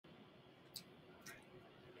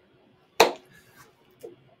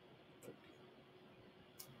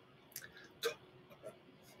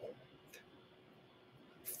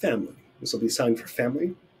family. This will be a sign for family.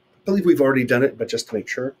 I believe we've already done it, but just to make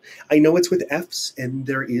sure. I know it's with Fs, and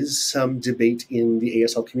there is some debate in the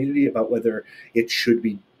ASL community about whether it should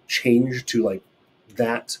be changed to like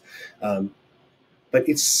that. But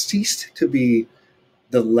it's ceased to be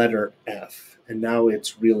the letter F, and now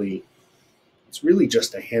it's really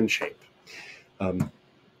just a handshake. I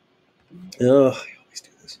always do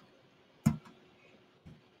this.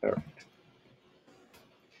 All right.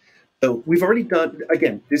 So we've already done,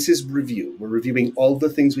 again, this is review. We're reviewing all the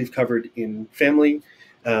things we've covered in family,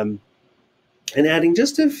 and adding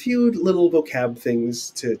just a few little vocab things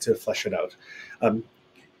to flesh it out.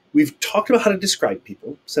 We've talked about how to describe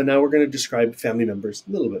people, so now we're going to describe family members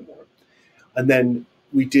a little bit more. And then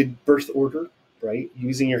we did birth order, right?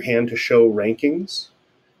 Using your hand to show rankings.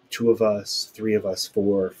 2 of us, 3 of us,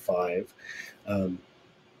 4, 5,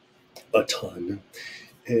 a ton.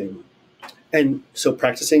 And so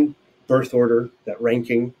practicing birth order, that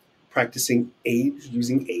ranking, practicing age,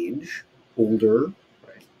 using age, older,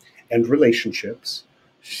 right? And relationships.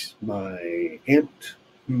 My aunt,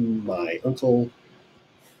 my uncle.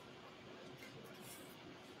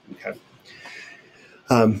 Okay.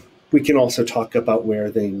 We can also talk about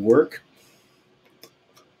where they work.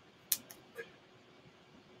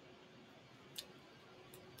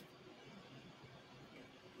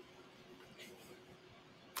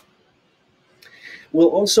 We'll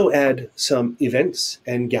also add some events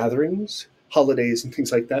and gatherings, holidays and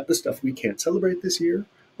things like that, the stuff we can't celebrate this year,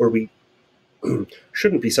 or we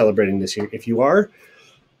shouldn't be celebrating this year. If you are,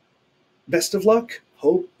 best of luck.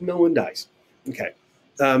 Hope no one dies. Okay.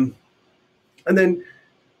 And then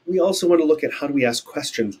we also want to look at how do we ask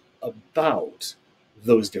questions about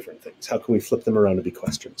those different things. How can we flip them around to be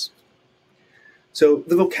questions? So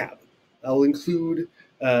the vocab. I'll include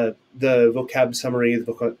the vocab summary,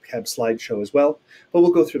 the vocab slideshow as well, but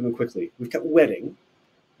we'll go through them quickly. We've got wedding,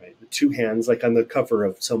 right? The 2 hands, like on the cover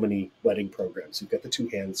of so many wedding programs. You've got the 2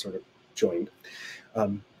 hands sort of joined.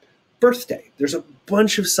 Birthday. There's a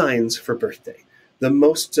bunch of signs for birthday. The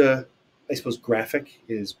most, I suppose, graphic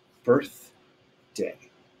is birthday.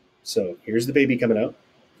 So here's the baby coming out,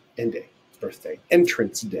 and day, birthday,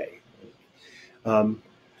 entrance day.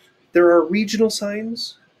 There are regional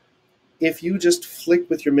signs. If you just flick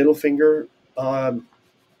with your middle finger on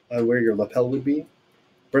where your lapel would be,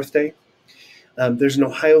 birthday. There's an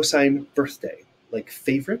Ohio sign, birthday, like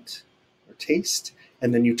favorite or taste,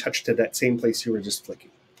 and then you touch to that same place you were just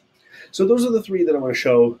flicking. So those are the 3 that I want to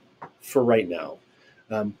show for right now.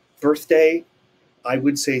 Birthday, I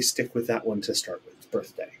would say stick with that one to start with,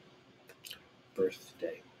 birthday.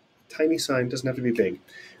 Birthday. Tiny sign, doesn't have to be big.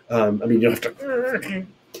 I mean, you don't have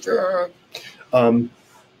to...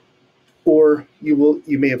 or you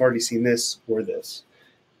may have already seen this or this.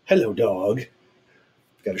 Hello, dog.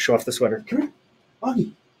 Got to show off the sweater. Come here,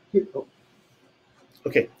 Augie. Here. Oh.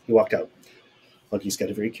 Okay, he walked out. Augie's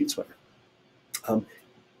got a very cute sweater.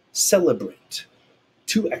 Celebrate.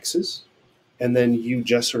 2 X's, and then you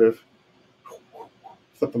just sort of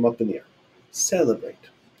flip them up in the air. Celebrate.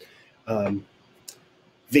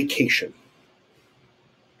 Vacation.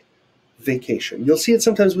 Vacation. You'll see it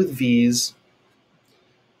sometimes with V's.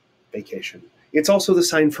 Vacation. It's also the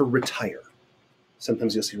sign for retire.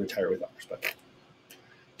 Sometimes you'll see retire with ours, but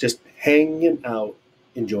just hanging out,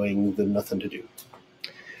 enjoying the nothing to do.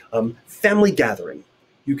 Family gathering.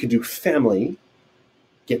 You can do family,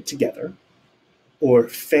 get together, or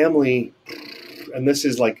family, and this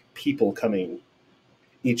is like people coming.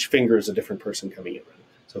 Each finger is a different person coming in.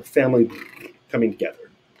 So family coming together.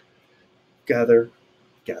 Gather,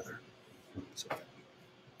 gather. So,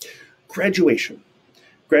 graduation.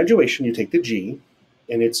 Graduation, you take the G,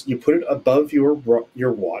 and you put it above your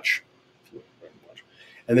watch,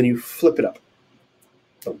 and then you flip it up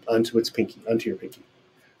onto its pinky, onto your pinky.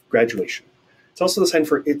 Graduation. It's also the sign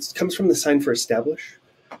for, it comes from the sign for establish.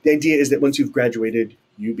 The idea is that once you've graduated,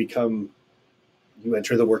 you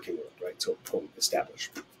enter the working world, right? So establish,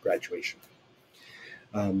 graduation.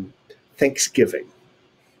 Thanksgiving.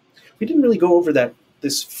 We didn't really go over that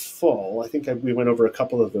this fall. I think we went over a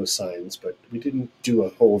couple of those signs, but we didn't do a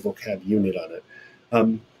whole vocab unit on it.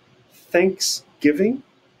 Thanksgiving,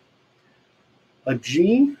 a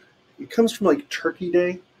G, it comes from like Turkey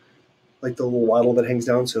Day, like the little waddle that hangs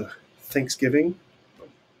down. So Thanksgiving,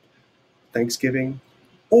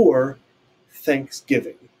 or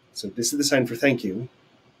Thanksgiving. So this is the sign for thank you,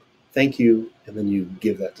 and then you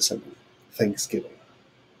give that to someone. Thanksgiving.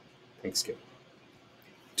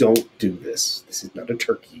 Don't do this. This is not a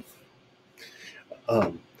turkey.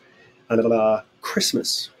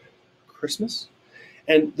 Christmas.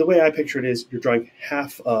 And the way I picture it is you're drawing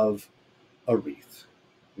half of a wreath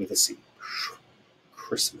with a C.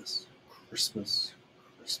 Christmas, Christmas,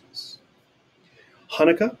 Christmas.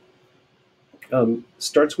 Hanukkah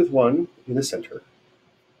starts with 1 in the center,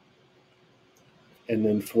 and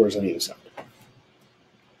then 4s on either side.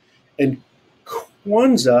 And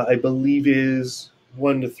Kwanzaa, I believe, is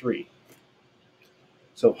 1 to 3.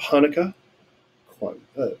 So Hanukkah,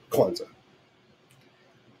 Kwanzaa.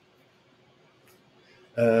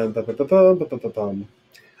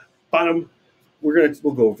 Bottom,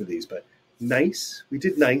 we'll go over these, but nice. We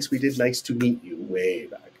did nice. We did nice to meet you way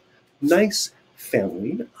back. Nice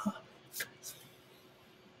family.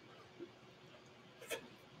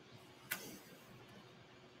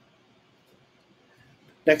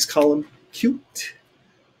 Next column, cute,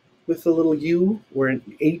 with a little U or an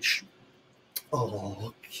H.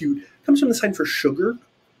 Oh, cute. Comes from the sign for sugar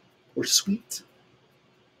or sweet.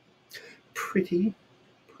 Pretty,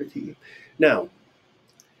 pretty. Now,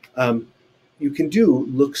 you can do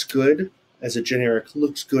looks good as a generic,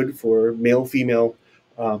 looks good for male, female.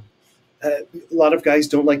 A lot of guys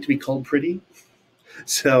don't like to be called pretty,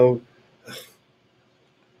 so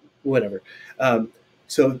whatever.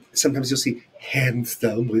 So sometimes you'll see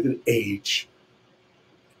handsome with an H.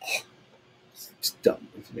 Oh, it's dumb.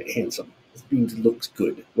 It's handsome. It means it looks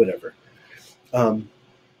good, whatever. Now,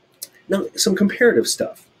 some comparative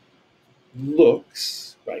stuff.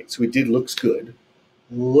 Looks, right? So we did looks good.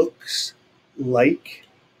 Looks like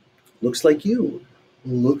you.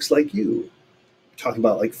 Looks like you. Talking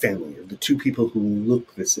about like family, or the two people who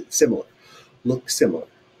look similar. Look similar.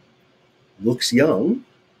 Looks young.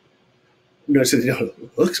 No, so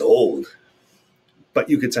looks old. But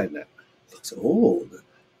you could sign that. Looks old.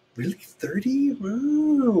 Really? 30? Wow.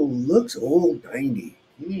 Looks old. 90.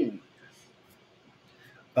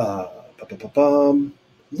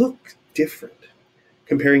 Look different.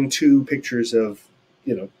 Comparing two pictures of,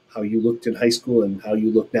 how you looked in high school and how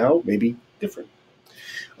you look now, maybe different.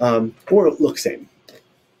 Or look same.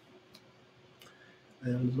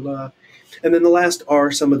 And then the last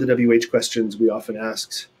are some of the WH questions we often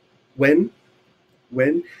ask. When?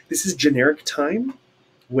 This is generic time.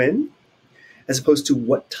 When? As opposed to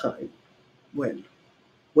what time? When?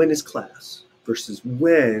 When is class? Versus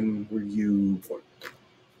when were you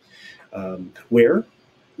born? Where?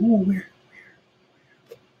 Ooh, where?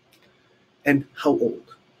 And how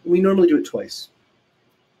old? We normally do it twice.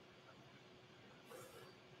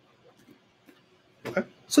 Okay.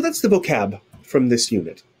 So that's the vocab from this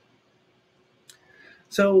unit.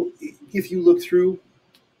 So if you look through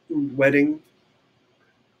wedding,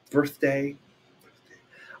 birthday,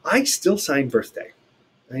 I still sign birthday.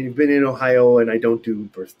 I've been in Ohio and I don't do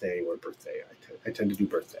birthday or birthday. I tend to do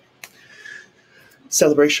birthday.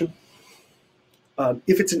 Celebration.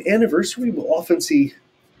 If it's an anniversary, we'll often see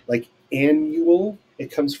like annual. It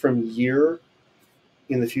comes from year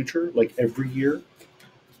in the future, like every year.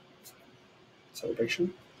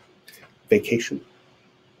 Celebration. Vacation.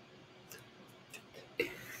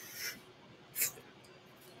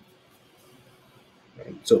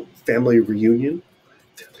 So family reunion.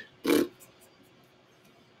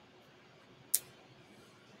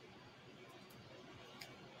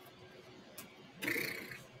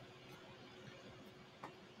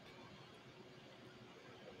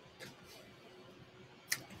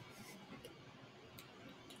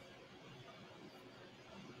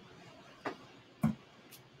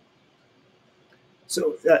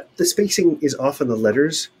 So the spacing is off on the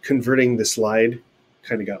letters. Converting the slide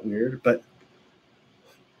kind of got weird, but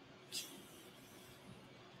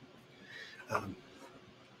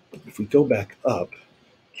if we go back up,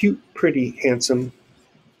 cute, pretty, handsome.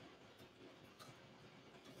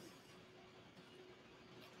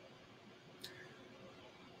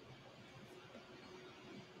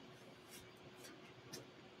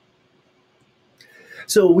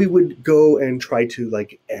 So we would go and try to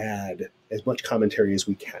like add as much commentary as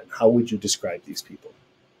we can. How would you describe these people?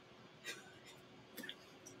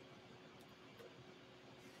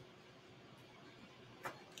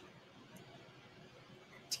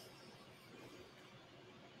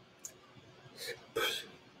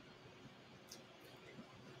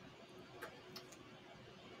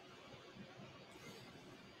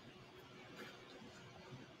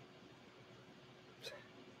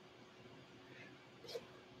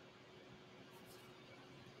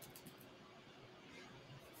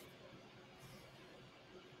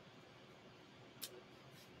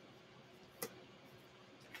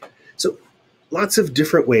 So lots of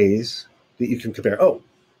different ways that you can compare. Oh,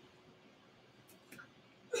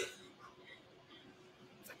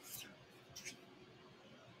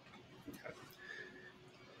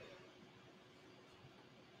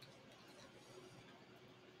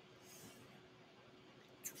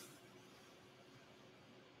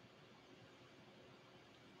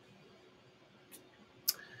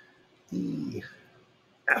 E,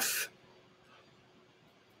 F.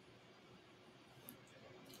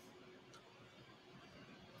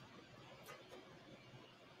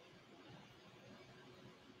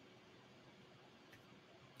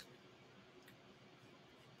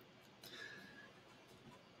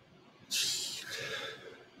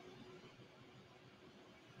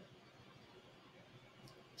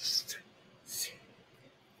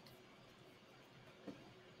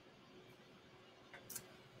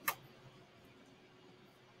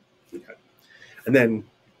 Okay. And then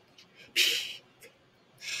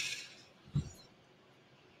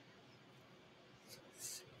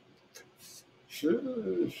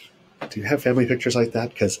do you have family pictures like that?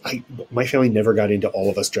 Because my family never got into all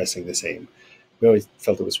of us dressing the same. We always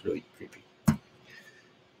felt it was really creepy.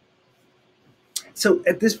 So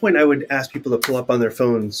at this point, I would ask people to pull up on their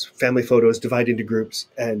phones family photos, divide into groups,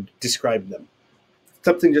 and describe them.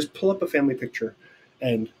 Something, just pull up a family picture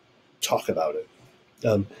and talk about it.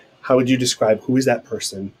 How would you describe who is that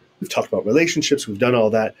person? We've talked about relationships. We've done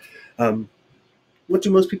all that. What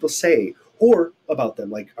do most people say or about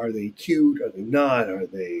them? Like, are they cute? Are they not? Are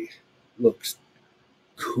they looks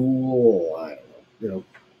cool? I don't know. You know,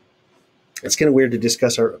 it's kind of weird to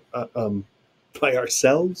discuss our by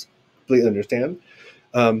ourselves. Completely understand.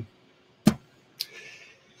 Um,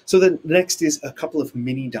 so then next is a couple of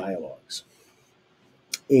mini dialogues,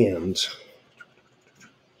 and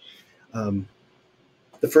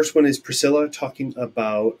the first one is Priscilla talking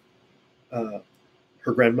about her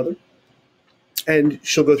grandmother, and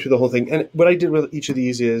she'll go through the whole thing. And what I did with each of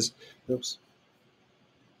these is,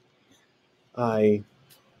 I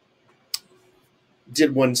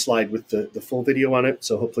did one slide with the full video on it.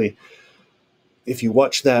 So hopefully, if you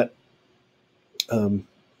watch that,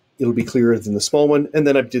 it'll be clearer than the small one. And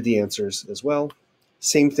then I did the answers as well.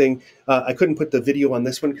 Same thing. I couldn't put the video on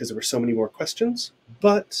this one because there were so many more questions.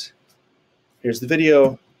 But here's the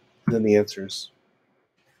video, and then the answers.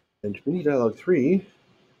 And mini dialogue 3.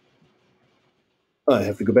 I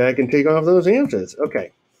have to go back and take off those answers.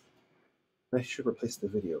 Okay. I should replace the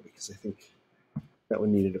video because I think that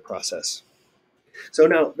one needed a process. So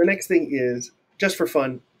now the next thing is, just for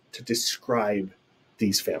fun, to describe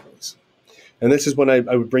these families. And this is when I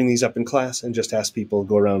would bring these up in class and just ask people,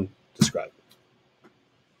 go around, describe.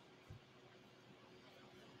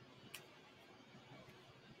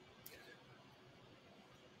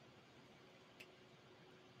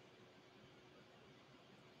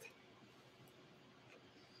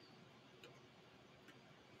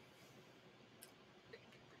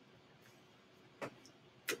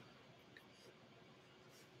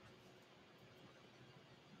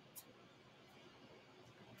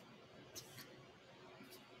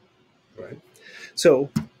 Right. So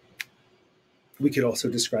we could also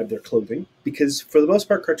describe their clothing because for the most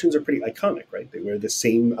part, cartoons are pretty iconic, right? They wear the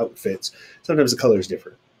same outfits. Sometimes the colors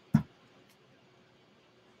differ.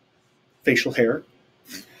 Facial hair.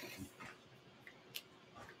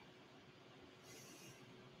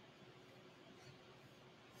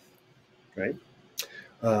 Right.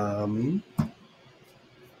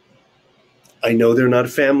 I know they're not a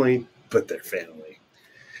family, but they're family.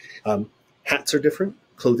 Hats are different.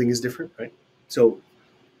 Clothing is different, right? So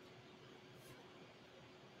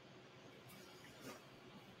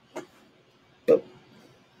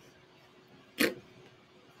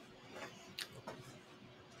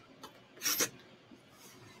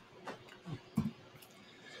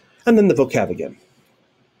and then the vocab again.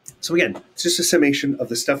 So again, it's just a summation of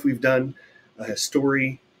the stuff we've done, a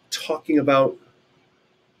story talking about.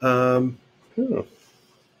 Oh, I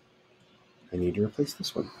need to replace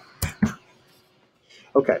this one.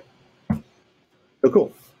 Okay. Oh,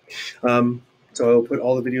 cool. So I'll put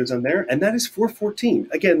all the videos on there, and that is 414.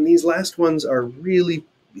 Again, these last ones are really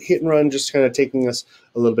hit and run, just kind of taking us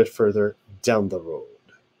a little bit further down the road.